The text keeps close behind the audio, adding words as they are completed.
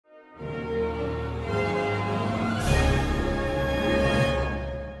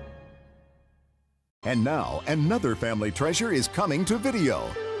And now, another family treasure is coming to video.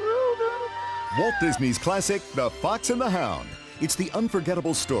 Walt Disney's classic, The Fox and the Hound. It's the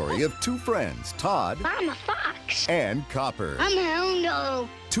unforgettable story of two friends, Todd... I'm a fox. ...and Copper. I'm a hound dog.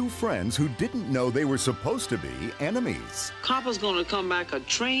 Two friends who didn't know they were supposed to be enemies. Copper's gonna come back a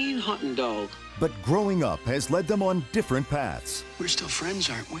trained hunting dog. But growing up has led them on different paths. We're still friends,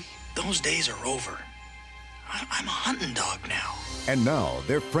 aren't we? Those days are over. I'm a hunting dog now. And now,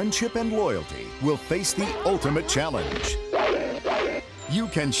 their friendship and loyalty will face the ultimate challenge. You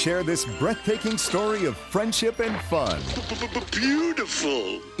can share this breathtaking story of friendship and fun.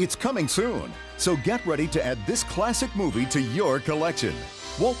 Beautiful. It's coming soon, so get ready to add this classic movie to your collection.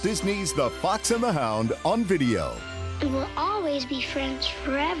 Walt Disney's The Fox and the Hound on video. We will always be friends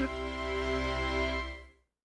forever.